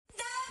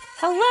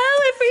Hello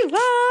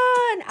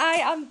everyone, I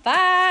am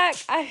back.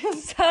 I am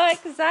so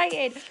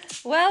excited.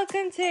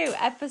 Welcome to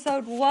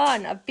episode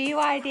 1 of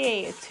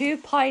BYD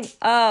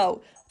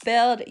 2.0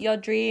 Build Your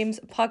Dreams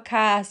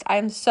podcast. I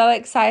am so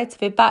excited to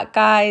be back,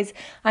 guys.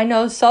 I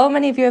know so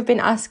many of you have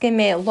been asking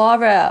me,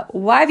 Laura,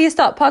 why have you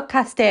stopped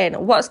podcasting?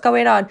 What's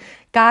going on?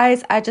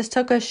 Guys, I just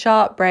took a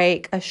short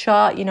break,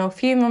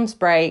 few months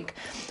break.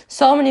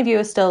 So many of you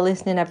are still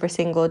listening every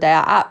single day.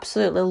 I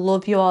absolutely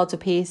love you all to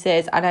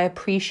pieces and I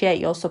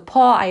appreciate your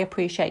support. I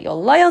appreciate your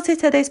loyalty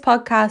to this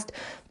podcast,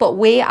 but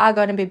we are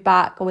going to be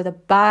back with a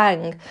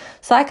bang.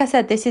 So like I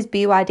said, this is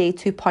BYD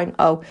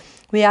 2.0.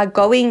 We are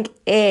going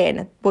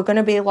in. We're going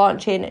to be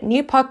launching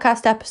new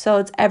podcast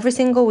episodes every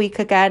single week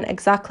again,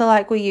 exactly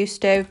like we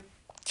used to.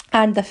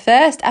 And the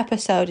first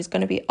episode is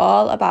going to be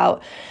all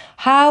about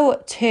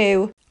how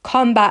to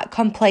combat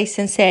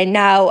complacency.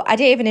 Now, I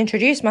didn't even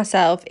introduce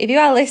myself. If you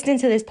are listening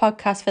to this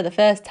podcast for the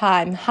first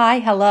time, hi,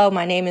 hello,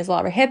 my name is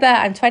Laura Hibbert.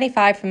 I'm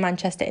 25 from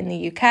Manchester in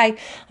the UK.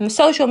 I'm a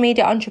social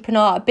media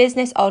entrepreneur, a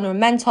business owner, a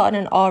mentor, and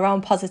an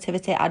all-round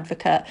positivity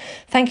advocate.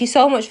 Thank you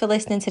so much for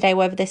listening today,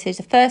 whether this is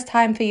the first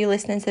time for you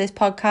listening to this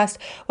podcast,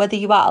 whether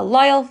you are a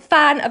loyal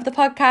fan of the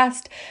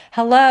podcast.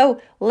 Hello,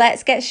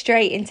 let's get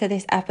straight into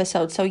this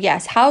episode. So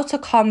yes, how to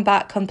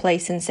combat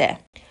complacency.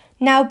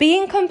 Now,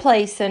 being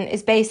complacent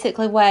is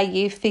basically where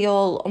you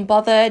feel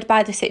unbothered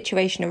by the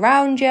situation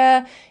around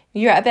you.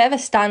 You're at a bit of a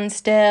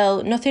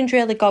standstill, nothing's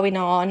really going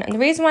on. And the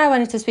reason why I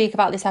wanted to speak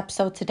about this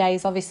episode today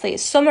is obviously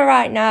it's summer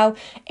right now.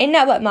 In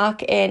network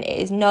marketing, it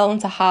is known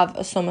to have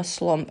a summer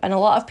slump. And a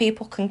lot of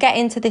people can get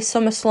into this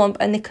summer slump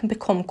and they can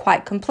become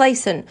quite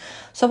complacent.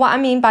 So what I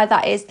mean by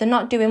that is they're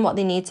not doing what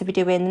they need to be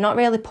doing. They're not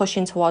really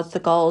pushing towards the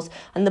goals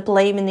and they're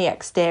blaming the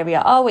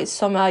exterior. Oh, it's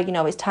summer,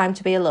 it's time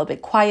to be a little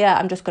bit quiet.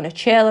 I'm just going to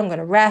chill. I'm going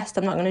to rest.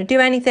 I'm not going to do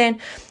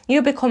anything.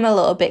 You become a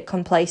little bit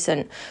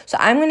complacent. So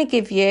I'm going to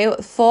give you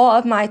 4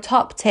 of my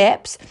top tips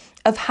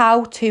of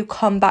how to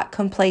combat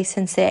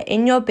complacency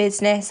in your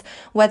business,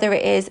 whether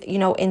it is,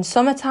 in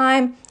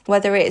summertime,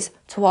 whether it's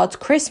towards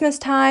Christmas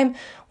time,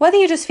 whether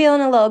you're just feeling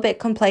a little bit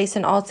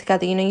complacent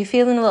altogether, you're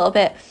feeling a little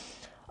bit,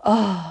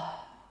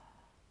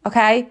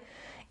 okay?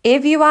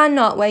 If you are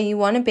not where you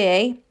want to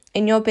be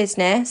in your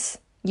business,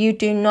 you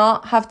do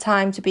not have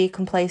time to be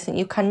complacent.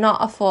 You cannot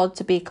afford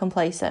to be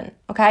complacent,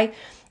 okay?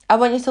 I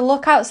want you to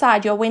look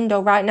outside your window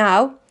right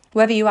now,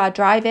 whether you are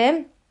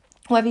driving,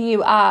 whether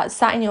you are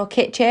sat in your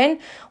kitchen,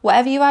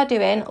 whatever you are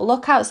doing,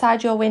 look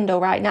outside your window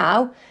right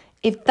now.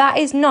 If that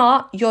is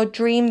not your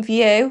dream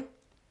view,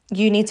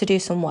 you need to do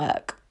some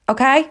work,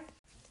 okay?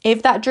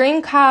 If that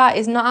dream car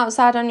is not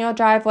outside on your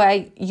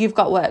driveway, you've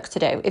got work to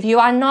do. If you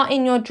are not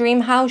in your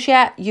dream house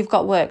yet, you've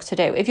got work to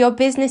do. If your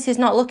business is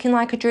not looking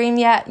like a dream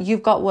yet,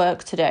 you've got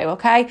work to do,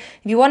 okay?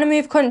 If you want to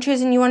move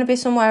countries and you want to be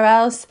somewhere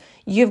else,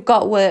 you've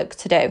got work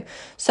to do.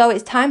 So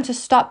it's time to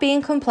stop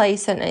being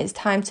complacent and it's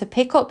time to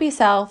pick up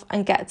yourself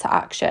and get to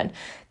action.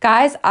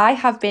 Guys, I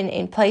have been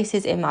in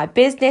places in my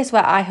business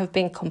where I have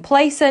been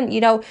complacent.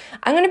 I'm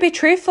going to be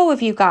truthful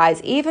with you guys.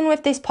 Even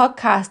with this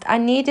podcast, I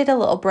needed a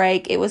little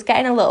break. It was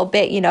getting a little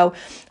bit,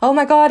 oh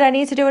my God, I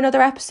need to do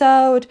another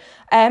episode.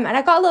 And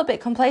I got a little bit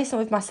complacent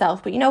with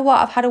myself. But you know what?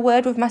 I've had a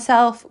word with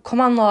myself.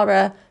 Come on,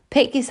 Laura,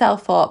 pick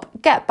yourself up,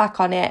 get back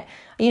on it.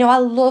 I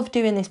love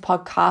doing this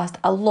podcast.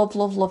 I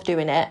love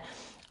doing it.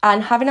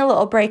 And having a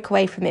little break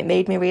away from it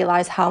made me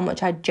realise how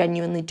much I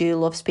genuinely do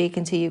love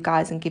speaking to you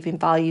guys and giving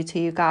value to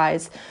you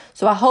guys.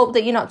 So I hope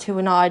that you're not too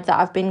annoyed that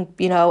I've been,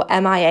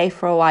 MIA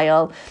for a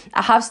while.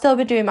 I have still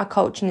been doing my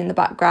coaching in the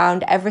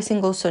background. Every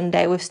single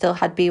Sunday, we've still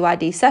had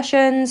BYD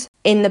sessions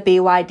in the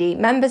BYD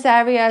members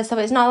area. So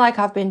it's not like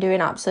I've been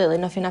doing absolutely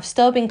nothing. I've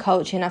still been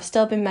coaching. I've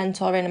still been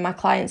mentoring and my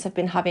clients have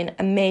been having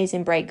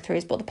amazing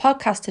breakthroughs. But the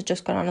podcast has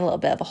just gone on a little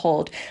bit of a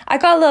hold. I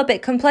got a little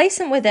bit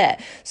complacent with it.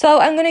 So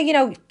I'm going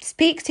to,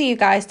 speak to you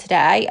guys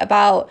today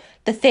about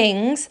the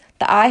things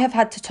that I have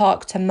had to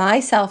talk to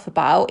myself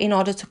about in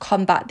order to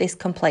combat this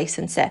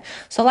complacency.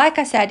 So like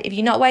I said, if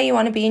you're not where you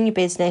want to be in your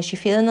business, you're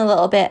feeling a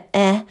little bit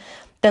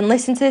then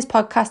listen to this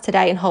podcast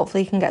today and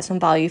hopefully you can get some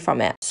value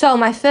from it. So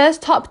my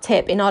first top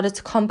tip in order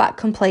to combat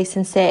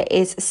complacency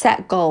is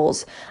set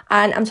goals.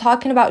 And I'm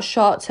talking about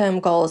short-term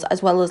goals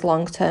as well as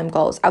long-term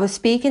goals. I was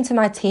speaking to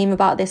my team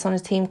about this on a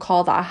team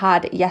call that I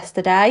had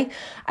yesterday.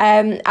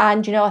 And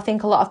I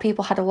think a lot of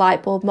people had a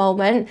light bulb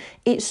moment.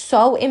 It's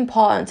so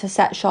important to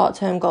set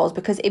short-term goals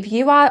because if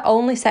you are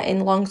only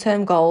setting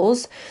long-term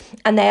goals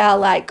and they are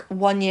like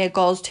 1-year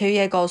goals,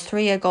 2-year goals,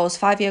 3-year goals,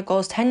 5-year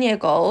goals, 10-year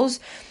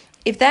goals,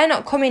 if they're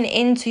not coming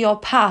into your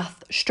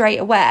path straight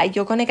away,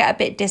 you're going to get a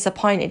bit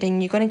disappointed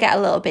and you're going to get a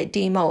little bit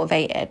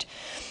demotivated.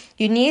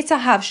 You need to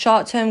have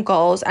short-term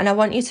goals and I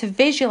want you to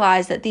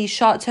visualize that these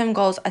short-term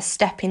goals are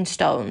stepping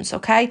stones,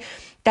 okay?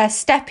 They're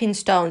stepping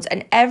stones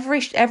and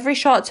every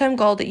short-term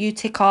goal that you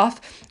tick off,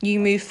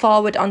 you move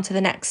forward onto the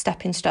next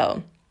stepping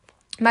stone.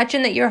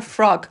 Imagine that you're a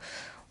frog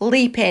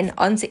leaping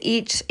onto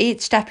each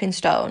stepping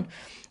stone.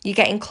 You're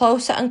getting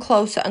closer and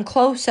closer and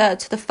closer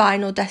to the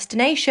final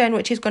destination,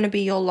 which is going to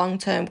be your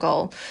long-term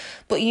goal.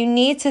 But you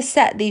need to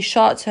set these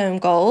short-term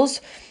goals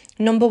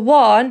Number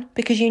one,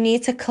 because you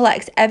need to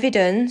collect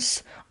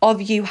evidence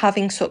of you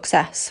having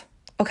success,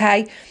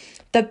 okay?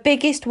 The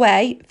biggest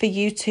way for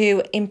you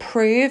to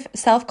improve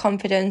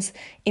self-confidence,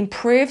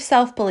 improve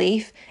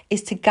self-belief,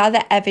 is to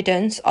gather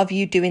evidence of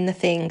you doing the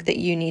thing that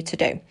you need to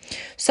do.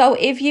 So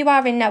if you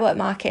are in network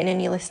marketing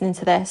and you're listening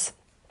to this,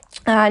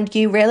 and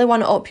you really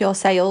want to up your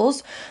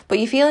sales, but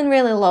you're feeling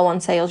really low on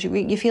sales,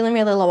 you're feeling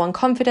really low on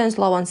confidence,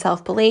 low on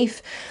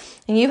self-belief,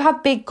 and you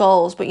have big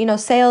goals, but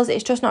sales,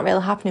 it's just not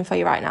really happening for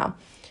you right now.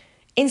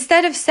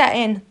 Instead of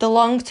setting the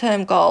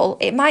long-term goal,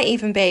 it might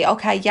even be,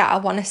 okay, yeah, I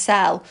want to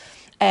sell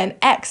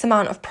X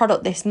amount of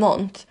product this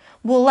month.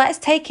 Well, let's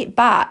take it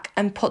back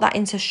and put that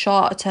into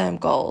shorter term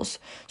goals.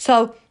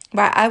 So,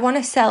 right, I want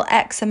to sell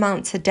X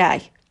amount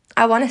today.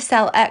 I want to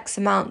sell X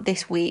amount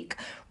this week,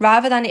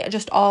 rather than it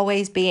just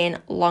always being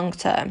long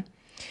term.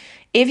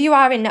 If you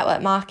are in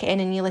network marketing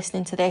and you're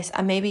listening to this,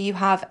 and maybe you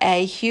have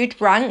a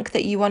huge rank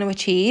that you want to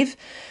achieve,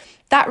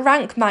 that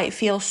rank might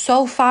feel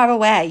so far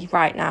away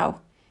right now.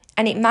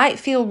 And it might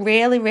feel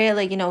really,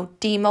 really,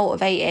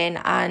 demotivating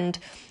and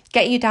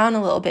get you down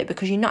a little bit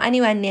because you're not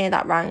anywhere near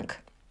that rank.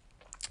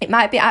 It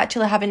might be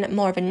actually having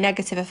more of a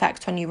negative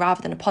effect on you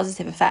rather than a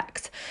positive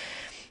effect.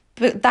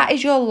 But that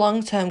is your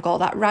long-term goal.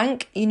 That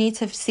rank, you need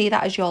to see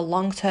that as your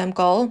long-term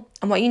goal.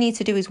 And what you need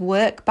to do is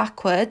work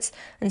backwards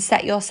and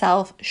set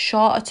yourself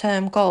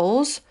shorter-term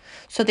goals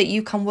so that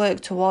you can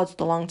work towards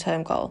the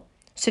long-term goal.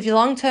 So if your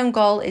long-term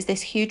goal is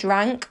this huge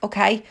rank,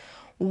 okay,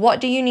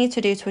 what do you need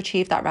to do to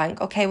achieve that rank?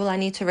 Okay, well, I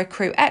need to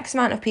recruit X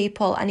amount of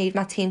people. I need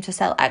my team to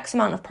sell X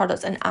amount of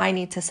products, and I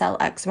need to sell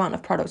X amount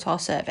of product or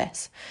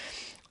service.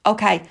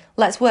 Okay,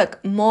 let's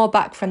work more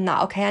back from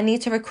that. Okay, I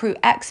need to recruit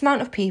X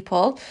amount of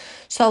people.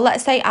 So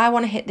let's say I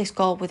want to hit this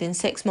goal within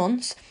 6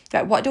 months.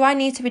 Right, what do I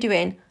need to be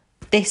doing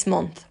this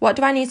month? What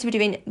do I need to be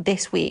doing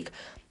this week?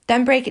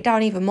 Then break it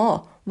down even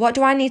more. What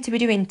do I need to be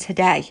doing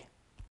today?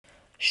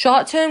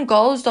 Short-term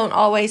goals don't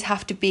always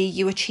have to be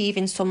you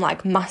achieving some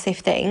massive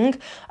thing.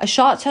 A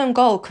short-term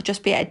goal could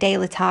just be a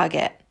daily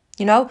target.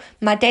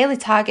 My daily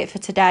target for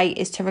today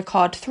is to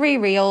record 3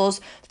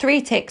 reels,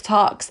 3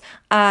 TikToks,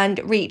 and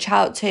reach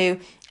out to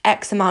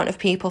X amount of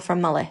people from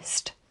my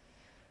list.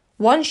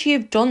 Once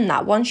you've done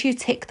that, once you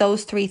tick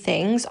those 3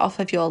 things off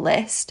of your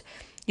list,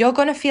 you're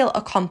going to feel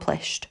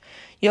accomplished.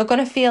 You're going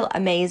to feel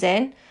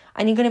amazing.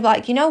 And you're going to be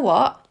like, you know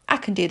what? I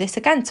can do this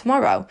again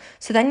tomorrow.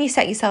 So then you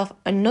set yourself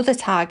another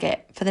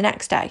target for the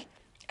next day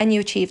and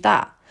you achieve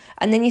that.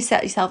 And then you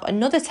set yourself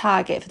another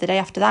target for the day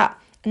after that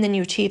and then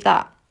you achieve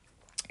that.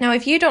 Now,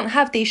 if you don't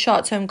have these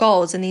short-term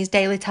goals and these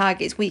daily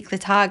targets, weekly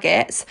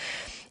targets,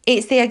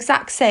 it's the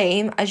exact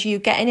same as you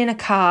getting in a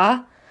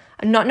car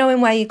and not knowing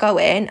where you're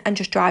going and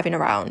just driving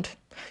around.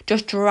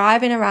 Just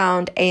driving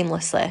around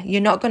aimlessly.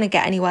 You're not going to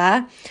get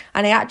anywhere.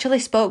 And I actually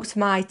spoke to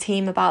my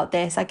team about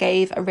this. I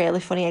gave a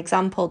really funny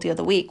example the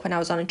other week when I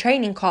was on a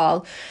training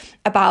call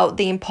about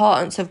the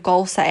importance of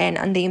goal setting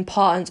and the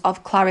importance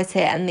of clarity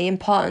and the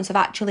importance of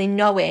actually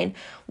knowing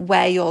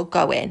where you're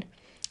going.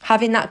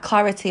 Having that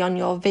clarity on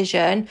your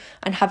vision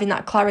and having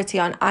that clarity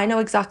on, I know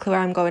exactly where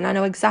I'm going. I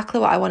know exactly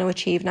what I want to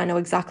achieve and I know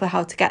exactly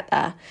how to get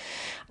there.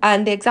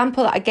 And the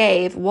example that I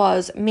gave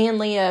was me and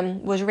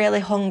Liam was really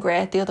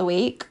hungry the other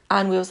week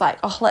and we was like,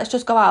 oh, let's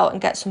just go out and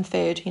get some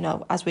food,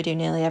 as we do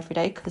nearly every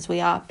day because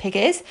we are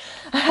piggies.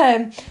 But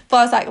I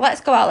was like,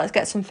 let's go out, let's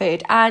get some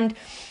food. And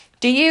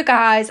do you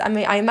guys,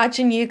 I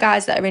imagine you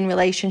guys that are in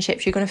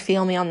relationships, you're going to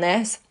feel me on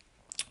this.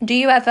 Do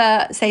you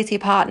ever say to your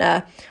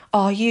partner,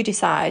 oh, you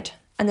decide?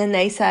 And then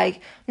they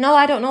say, no,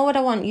 I don't know what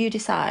I want, you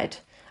decide.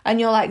 And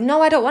you're like,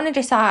 no, I don't want to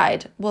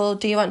decide. Well,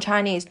 do you want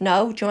Chinese?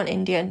 No. Do you want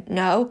Indian?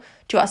 No.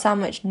 Do you want a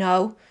sandwich?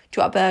 No. Do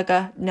you want a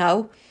burger?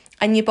 No.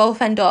 And you both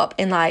end up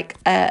in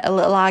a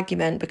little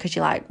argument because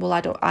you're like, well,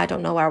 I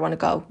don't know where I want to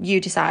go.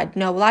 You decide.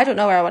 No, well, I don't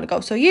know where I want to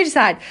go. So you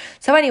decide.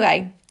 So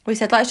anyway, we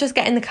said, let's just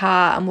get in the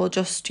car and we'll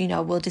just,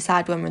 we'll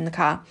decide when we're in the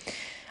car.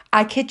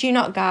 I kid you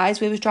not,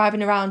 guys, we was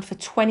driving around for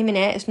 20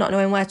 minutes, not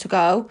knowing where to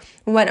go.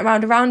 We went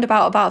around a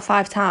roundabout about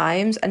 5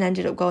 times and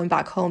ended up going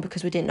back home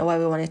because we didn't know where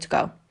we wanted to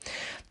go.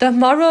 The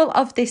moral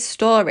of this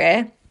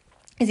story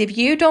is if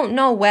you don't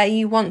know where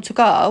you want to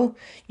go,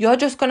 you're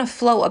just going to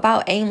float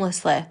about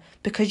aimlessly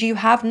because you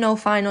have no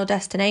final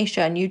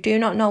destination. You do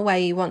not know where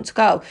you want to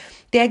go.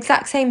 The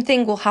exact same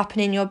thing will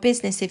happen in your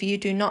business if you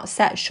do not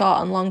set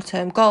short and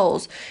long-term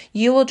goals.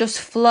 You will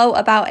just float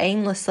about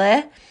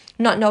aimlessly,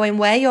 not knowing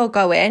where you're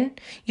going.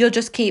 You'll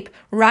just keep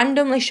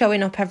randomly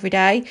showing up every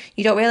day.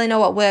 You don't really know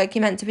what work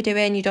you're meant to be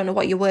doing. You don't know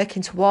what you're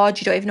working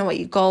towards. You don't even know what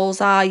your goals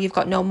are. You've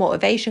got no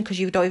motivation because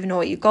you don't even know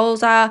what your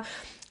goals are.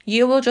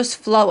 You will just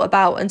float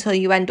about until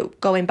you end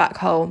up going back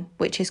home,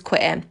 which is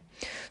quitting.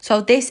 So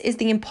this is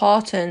the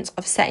importance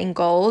of setting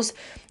goals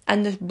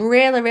and the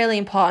really, really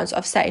importance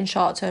of setting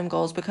short-term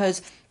goals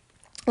because,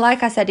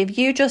 like I said, if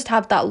you just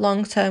have that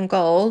long-term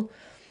goal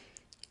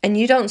and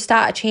you don't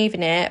start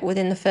achieving it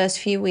within the first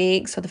few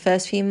weeks or the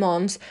first few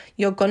months,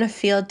 you're going to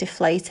feel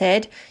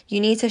deflated. You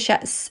need to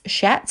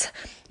set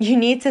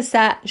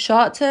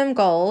short-term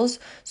goals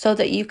so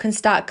that you can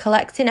start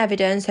collecting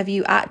evidence of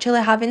you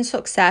actually having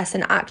success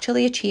and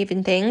actually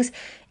achieving things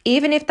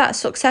Even if that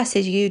success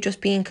is you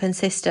just being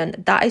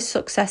consistent, that is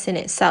success in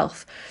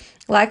itself.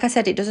 Like I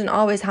said, it doesn't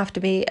always have to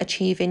be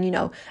achieving,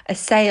 a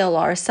sale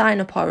or a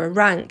sign up or a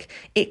rank.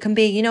 It can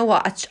be, you know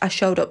what, I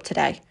showed up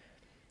today.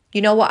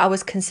 You know what, I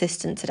was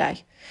consistent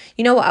today.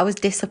 You know what, I was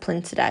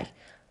disciplined today.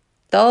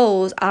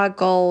 Those are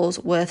goals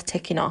worth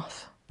ticking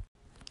off.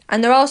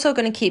 And they're also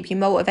going to keep you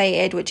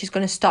motivated, which is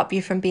going to stop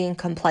you from being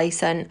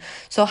complacent.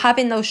 So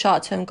having those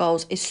short-term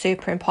goals is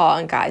super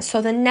important, guys.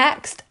 So the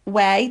next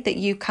way that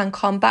you can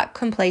combat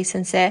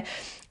complacency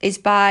is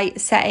by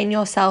setting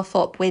yourself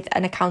up with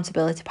an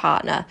accountability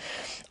partner.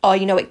 Or,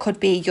 it could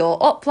be your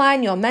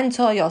upline, your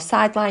mentor, your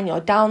sideline, your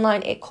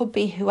downline. It could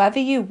be whoever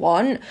you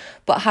want.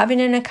 But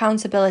having an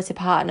accountability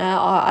partner,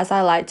 or as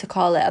I like to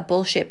call it, a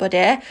bullshit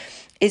buddy,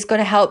 is going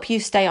to help you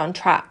stay on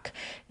track.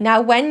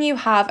 Now, when you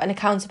have an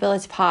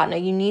accountability partner,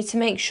 you need to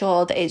make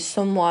sure that it's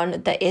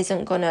someone that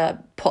isn't going to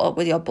put up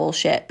with your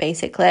bullshit,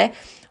 basically.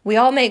 We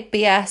all make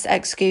BS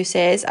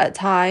excuses at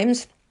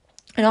times,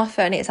 and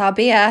often it's our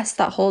BS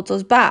that holds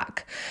us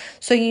back.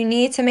 So you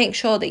need to make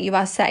sure that you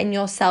are setting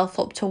yourself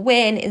up to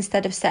win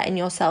instead of setting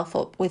yourself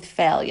up with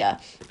failure.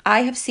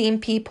 I have seen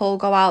people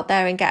go out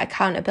there and get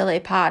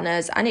accountability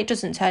partners, and it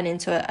doesn't turn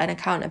into an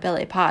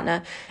accountability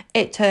partner.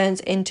 It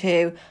turns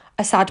into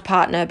a sad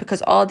partner,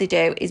 because all they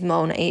do is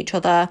moan at each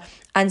other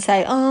and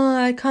say, oh,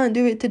 I can't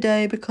do it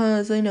today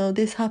because,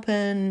 this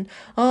happened.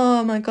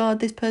 Oh my God,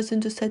 this person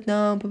just said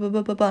no, blah, blah,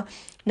 blah, blah, blah.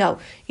 No,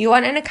 you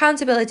want an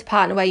accountability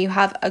partner where you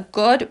have a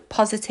good,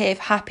 positive,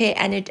 happy,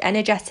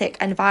 energetic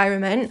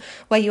environment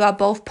where you are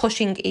both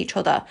pushing each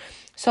other.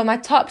 So my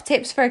top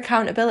tips for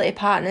accountability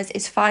partners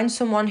is find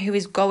someone who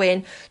is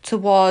going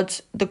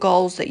towards the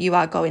goals that you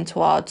are going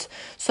towards.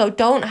 So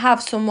don't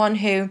have someone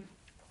who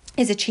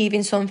is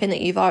achieving something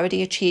that you've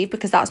already achieved,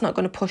 because that's not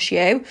going to push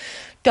you.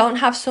 Don't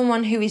have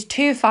someone who is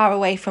too far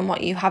away from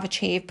what you have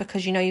achieved,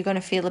 because you're going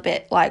to feel a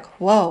bit like,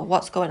 whoa,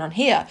 what's going on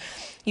here?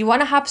 You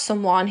want to have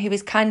someone who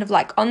is kind of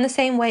like on the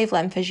same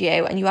wavelength as you,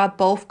 and you are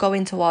both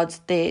going towards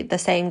the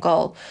same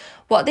goal.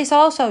 What this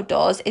also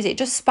does is it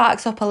just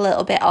sparks up a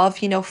little bit of,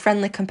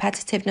 friendly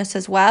competitiveness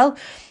as well,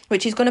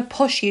 which is going to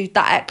push you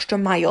that extra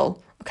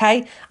mile.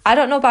 Okay, I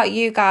don't know about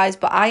you guys,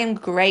 but I am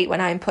great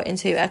when I'm put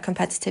into a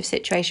competitive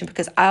situation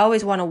because I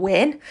always want to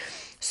win.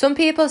 Some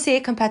people see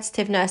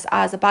competitiveness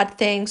as a bad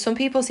thing. Some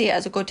people see it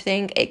as a good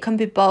thing. It can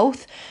be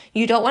both.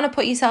 You don't want to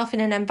put yourself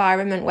in an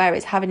environment where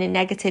it's having a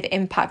negative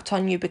impact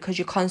on you because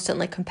you're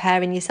constantly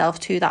comparing yourself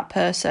to that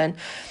person,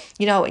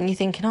 and you're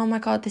thinking, oh my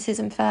God, this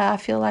isn't fair. I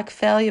feel like a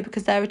failure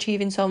because they're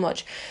achieving so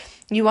much.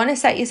 You want to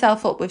set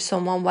yourself up with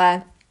someone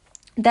where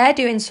they're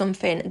doing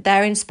something,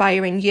 they're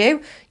inspiring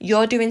you.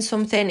 You're doing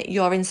something,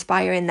 you're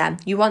inspiring them.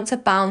 You want to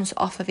bounce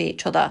off of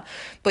each other.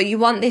 But you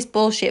want this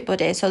bullshit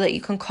buddy so that you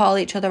can call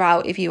each other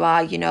out if you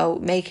are,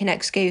 making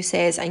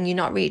excuses and you're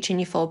not reaching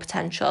your full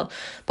potential.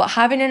 But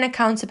having an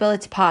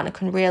accountability partner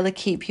can really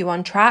keep you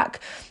on track,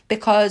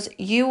 because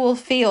you will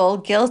feel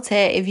guilty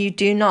if you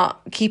do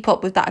not keep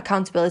up with that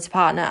accountability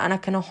partner. And I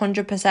can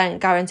 100%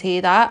 guarantee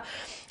that.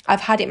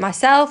 I've had it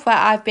myself where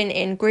I've been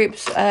in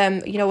groups,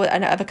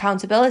 of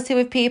accountability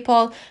with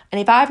people.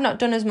 And if I've not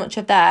done as much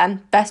of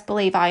them, best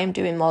believe I am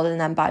doing more than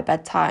them by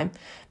bedtime,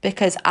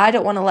 because I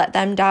don't want to let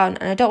them down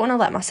and I don't want to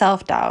let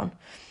myself down.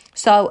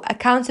 So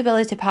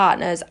accountability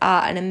partners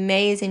are an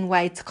amazing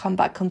way to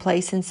combat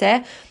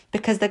complacency,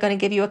 because they're going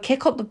to give you a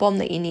kick up the bum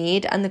that you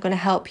need, and they're going to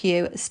help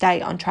you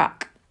stay on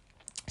track.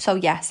 So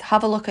yes,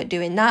 have a look at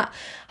doing that.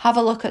 Have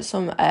a look at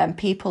some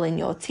people in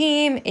your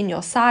team, in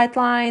your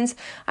sidelines.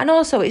 And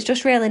also, it's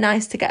just really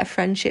nice to get a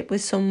friendship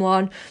with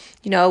someone.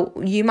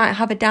 You might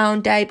have a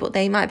down day, but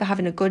they might be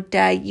having a good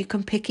day. You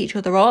can pick each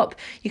other up.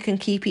 You can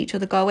keep each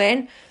other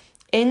going.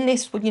 In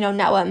this,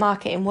 network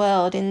marketing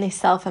world, in this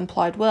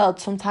self-employed world,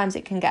 sometimes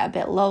it can get a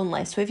bit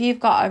lonely. So if you've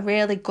got a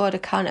really good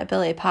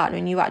accountability partner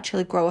and you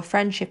actually grow a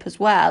friendship as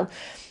well,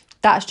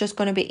 that's just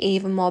going to be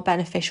even more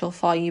beneficial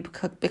for you,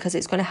 because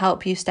it's going to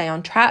help you stay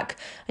on track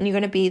and you're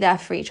going to be there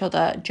for each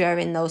other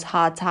during those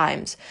hard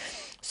times.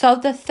 So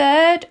the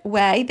third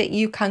way that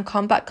you can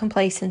combat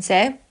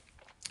complacency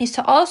is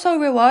to also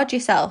reward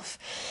yourself.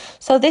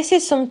 So this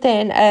is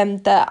something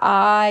that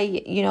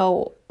I,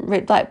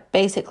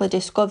 basically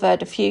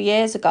discovered a few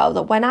years ago,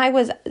 that when I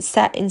was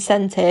set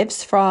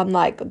incentives from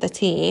the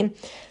team,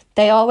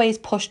 they always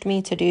pushed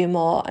me to do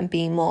more and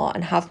be more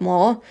and have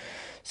more.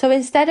 So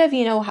instead of,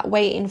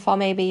 waiting for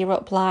maybe your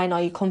upline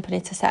or your company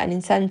to set an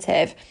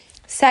incentive,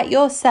 set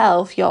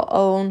yourself your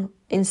own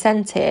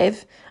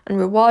incentive and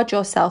reward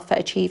yourself for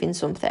achieving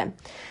something.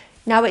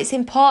 Now, it's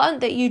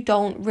important that you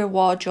don't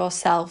reward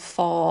yourself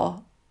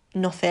for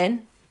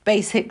nothing,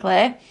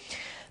 basically,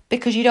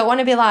 because you don't want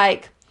to be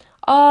like,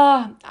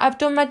 oh, I've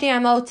done my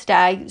DMO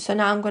today, so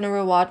now I'm going to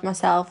reward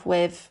myself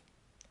with,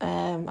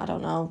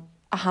 a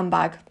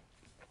handbag.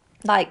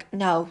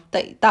 No,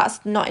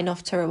 that's not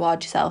enough to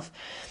reward yourself.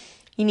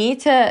 You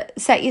need to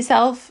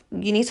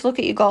look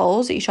at your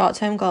goals, at your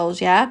short-term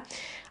goals, yeah?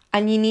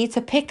 And you need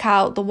to pick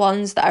out the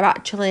ones that are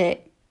actually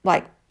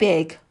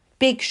big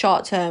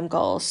short-term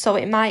goals. So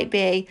it might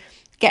be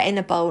getting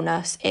a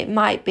bonus. It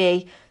might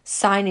be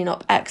signing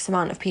up X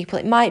amount of people.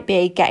 It might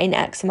be getting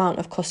X amount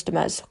of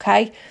customers,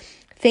 okay?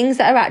 Things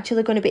that are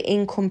actually going to be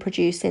income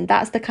producing.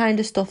 That's the kind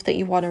of stuff that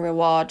you want to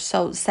reward.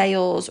 So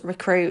sales,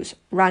 recruits,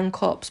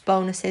 rank ups,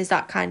 bonuses,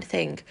 that kind of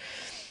thing.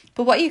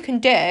 But what you can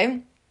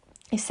do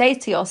is say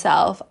to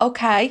yourself,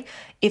 okay,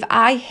 if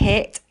I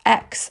hit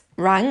X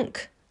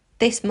rank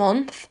this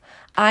month,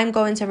 I'm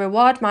going to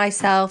reward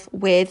myself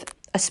with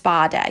a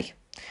spa day.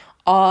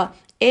 Or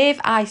if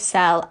I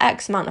sell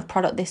X amount of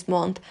product this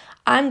month,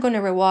 I'm going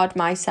to reward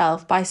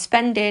myself by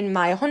spending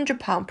my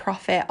 £100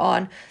 profit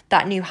on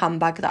that new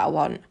handbag that I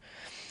want.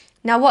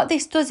 Now, what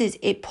this does is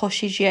it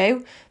pushes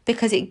you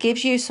because it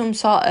gives you some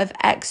sort of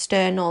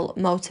external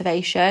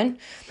motivation.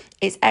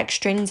 It's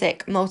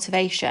extrinsic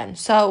motivation.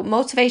 So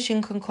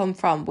motivation can come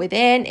from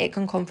within, it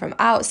can come from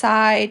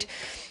outside.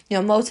 You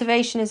know,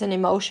 motivation is an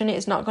emotion.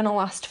 It's not going to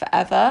last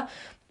forever.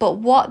 But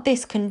what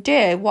this can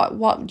do, what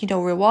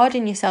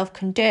rewarding yourself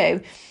can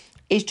do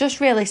is just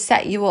really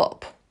set you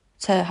up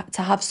to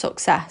have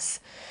success.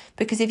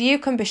 Because if you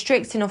can be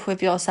strict enough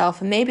with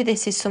yourself, and maybe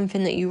this is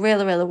something that you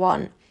really, really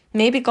want,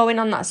 maybe going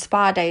on that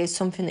spa day is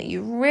something that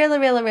you really,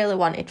 really, really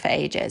wanted for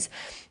ages.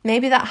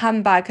 Maybe that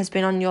handbag has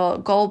been on your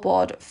goal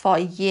board for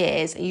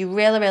years and you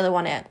really, really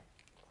want it.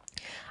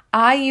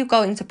 Are you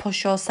going to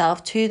push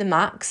yourself to the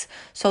max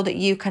so that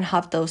you can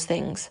have those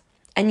things?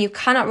 And you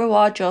cannot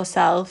reward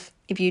yourself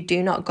if you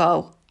do not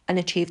go and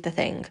achieve the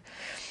thing.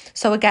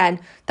 So again,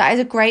 that is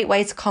a great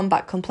way to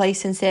combat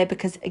complacency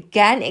because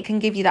again, it can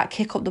give you that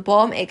kick up the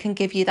bum. It can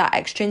give you that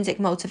extrinsic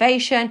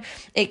motivation.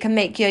 It can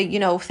make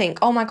you, think,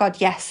 oh my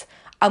God, yes,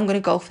 I'm going to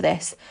go for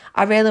this.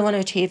 I really want to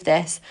achieve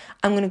this.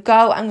 I'm going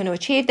to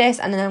achieve this,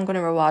 and then I'm going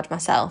to reward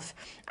myself.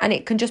 And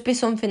it can just be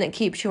something that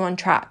keeps you on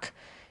track.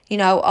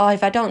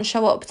 If I don't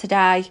show up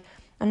today,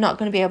 I'm not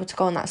going to be able to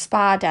go on that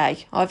spa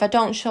day. Or if I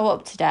don't show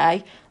up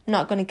today, I'm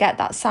not going to get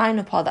that sign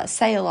up or that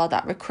sale or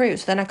that recruit.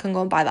 So then I can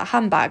go and buy that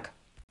handbag.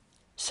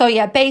 So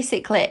yeah,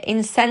 basically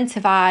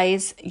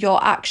incentivize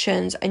your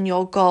actions and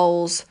your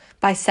goals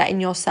by setting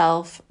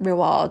yourself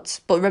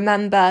rewards. But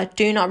remember,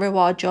 do not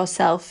reward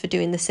yourself for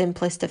doing the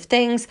simplest of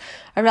things,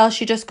 or else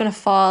you're just going to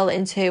fall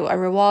into a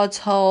rewards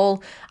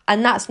hole.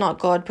 And that's not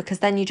good because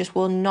then you just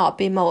will not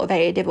be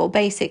motivated. It will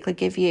basically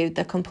give you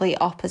the complete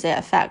opposite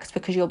effect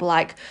because you'll be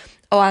like,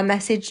 oh, I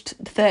messaged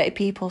 30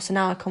 people, so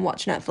now I can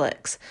watch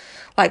Netflix.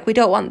 Like, we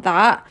don't want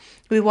that.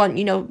 We want,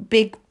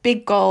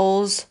 big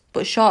goals,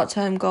 but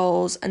short-term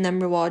goals, and then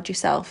reward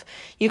yourself.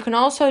 You can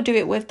also do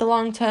it with the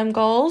long-term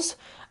goals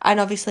and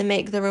obviously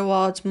make the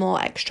rewards more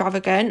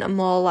extravagant and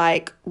more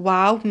like,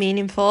 wow,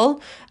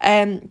 meaningful.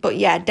 But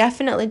yeah,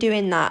 definitely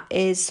doing that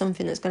is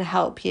something that's going to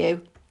help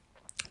you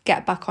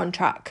get back on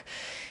track.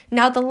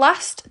 Now, the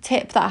last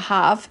tip that I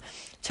have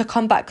to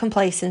combat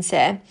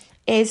complacency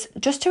is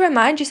just to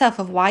remind yourself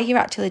of why you're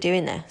actually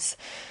doing this.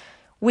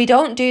 We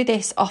don't do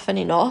this often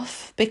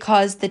enough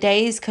because the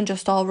days can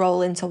just all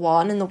roll into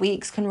one and the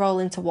weeks can roll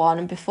into one.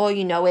 And before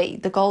you know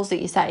it, the goals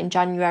that you set in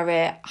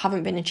January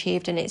haven't been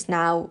achieved and it's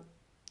now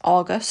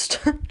August.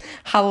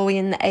 How are we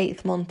in the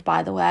 8th month,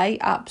 by the way?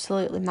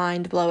 Absolutely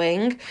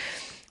mind-blowing.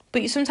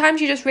 But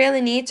sometimes you just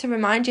really need to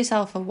remind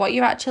yourself of what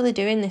you're actually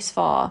doing this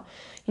for.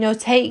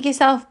 Take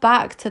yourself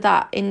back to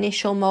that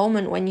initial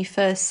moment when you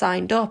first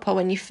signed up or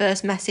when you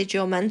first messaged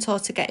your mentor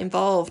to get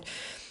involved.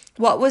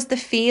 What was the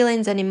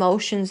feelings and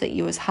emotions that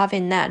you was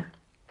having then?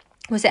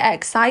 Was it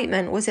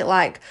excitement? Was it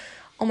like,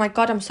 oh my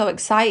God, I'm so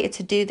excited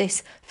to do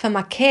this for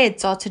my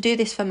kids or to do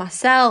this for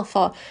myself?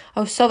 Or I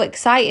was so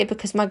excited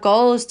because my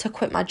goal is to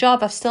quit my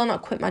job. I've still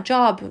not quit my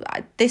job.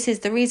 This is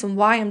the reason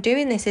why I'm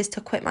doing this, is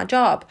to quit my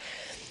job.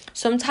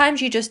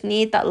 Sometimes you just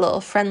need that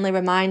little friendly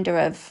reminder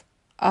of,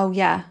 oh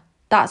yeah,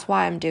 that's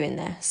why I'm doing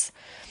this.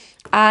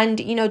 And,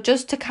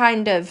 just to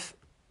kind of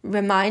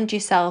remind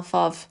yourself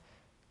of,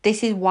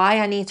 this is why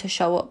I need to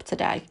show up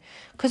today.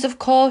 Because of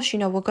course,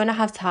 we're going to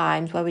have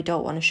times where we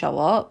don't want to show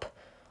up.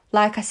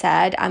 Like I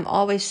said, I'm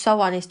always so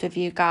honest with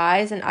you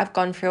guys. And I've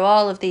gone through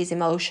all of these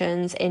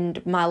emotions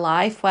in my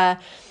life where,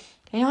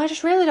 I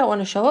just really don't want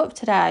to show up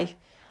today.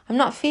 I'm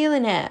not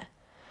feeling it.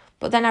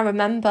 But then I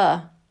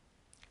remember,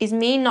 is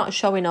me not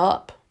showing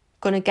up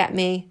going to get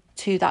me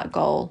to that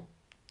goal?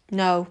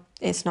 No,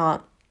 it's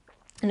not.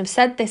 And I've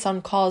said this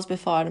on calls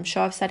before, and I'm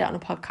sure I've said it on a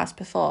podcast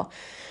before.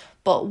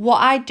 But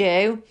what I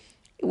do,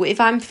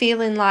 if I'm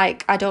feeling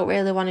like I don't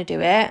really want to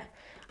do it,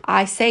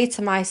 I say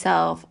to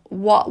myself,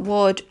 what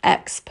would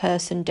X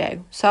person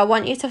do? So I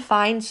want you to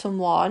find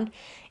someone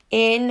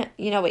in,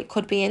 it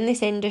could be in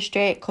this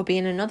industry, it could be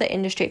in another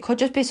industry, it could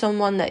just be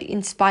someone that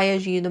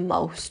inspires you the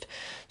most,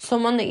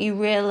 someone that you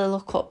really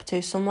look up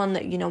to, someone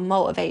that,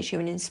 motivates you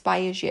and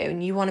inspires you,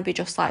 and you want to be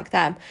just like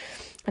them.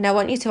 And I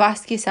want you to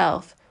ask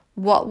yourself,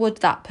 what would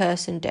that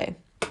person do?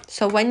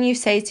 So when you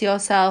say to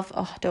yourself,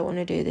 oh, I don't want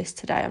to do this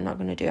today, I'm not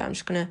going to do it, I'm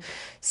just going to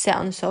sit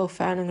on the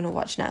sofa and I'm going to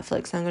watch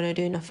Netflix and I'm going to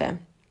do nothing.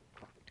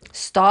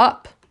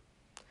 Stop,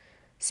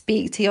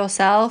 speak to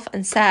yourself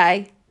and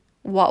say,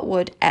 what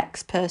would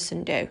X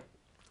person do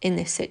in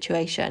this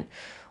situation?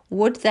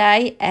 Would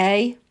they,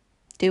 A,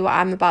 do what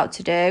I'm about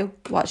to do,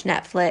 watch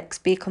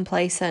Netflix, be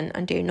complacent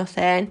and do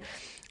nothing?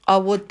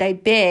 Or would they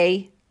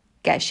be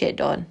get shit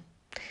done?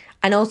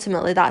 And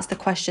ultimately, that's the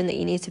question that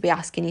you need to be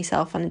asking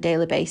yourself on a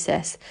daily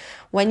basis.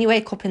 When you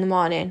wake up in the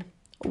morning,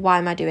 why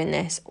am I doing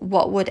this?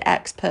 What would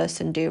X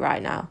person do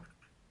right now?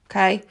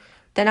 Okay?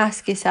 Then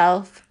ask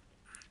yourself,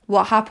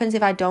 what happens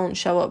if I don't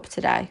show up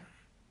today?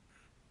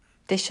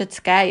 This should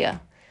scare you.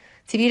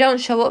 So if you don't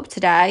show up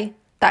today,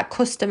 that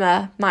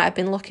customer might have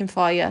been looking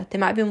for you. They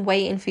might have been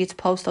waiting for you to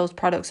post those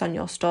products on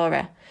your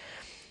story.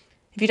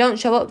 If you don't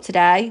show up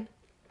today,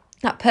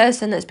 that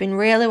person that's been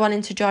really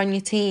wanting to join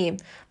your team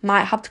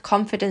might have the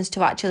confidence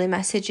to actually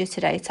message you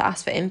today to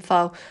ask for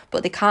info,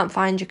 but they can't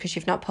find you because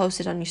you've not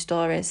posted on your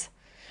stories.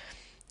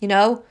 You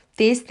know,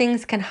 these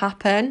things can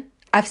happen.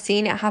 I've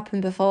seen it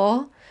happen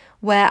before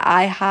where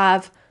I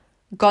have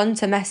gone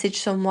to message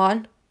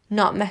someone,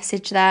 not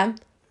message them,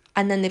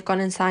 and then they've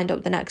gone and signed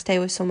up the next day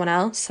with someone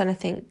else. And I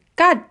think,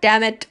 God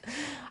damn it.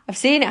 I've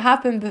seen it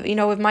happen,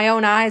 with my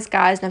own eyes,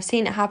 guys, and I've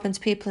seen it happen to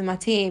people in my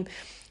team.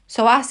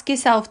 So ask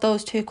yourself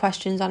those 2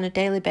 questions on a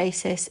daily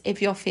basis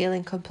if you're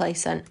feeling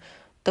complacent.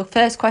 The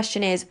first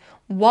question is,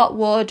 what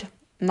would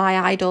my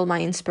idol,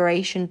 my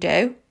inspiration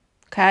do?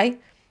 Okay.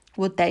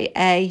 Would they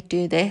A,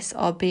 do this,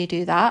 or B,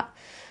 do that?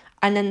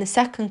 And then the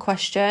second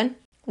question,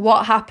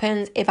 what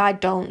happens if I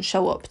don't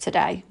show up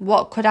today?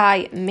 What could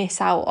I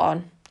miss out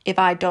on if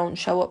I don't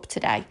show up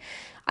today?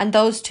 And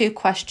those 2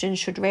 questions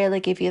should really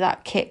give you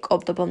that kick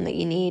up the bum that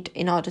you need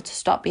in order to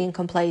stop being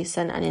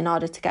complacent and in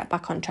order to get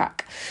back on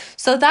track.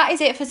 So that is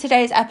it for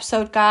today's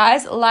episode,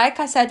 guys. Like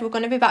I said, we're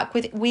going to be back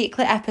with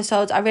weekly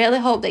episodes. I really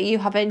hope that you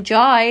have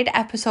enjoyed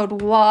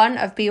episode 1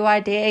 of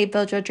BYD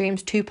Build Your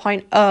Dreams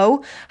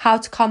 2.0, How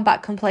to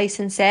Combat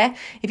Complacency.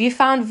 If you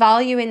found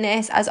value in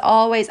this, as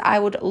always, I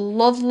would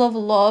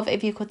love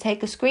if you could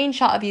take a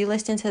screenshot of you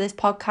listening to this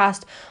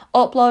podcast,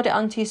 upload it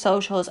onto your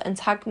socials and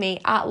tag me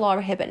at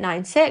Laura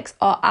Hibbert96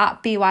 or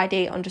at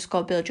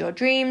BYD_Build Your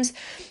Dreams.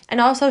 And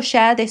also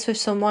share this with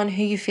someone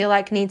who you feel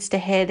like needs to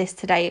hear this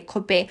today. It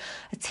could be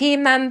a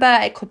team member,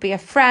 it could be a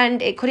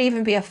friend, it could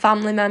even be a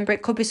family member,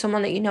 it could be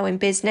someone that you know in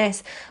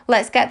business.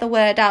 Let's get the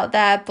word out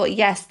there. But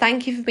yes,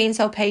 thank you for being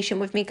so patient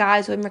with me,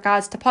 guys, in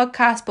regards to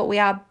podcasts. But we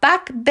are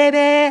back,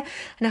 baby.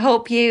 And I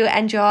hope you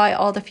enjoy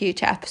all the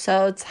future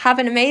episodes. Have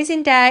an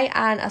amazing day,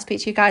 and I'll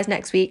speak to you guys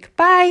next week.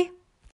 Bye.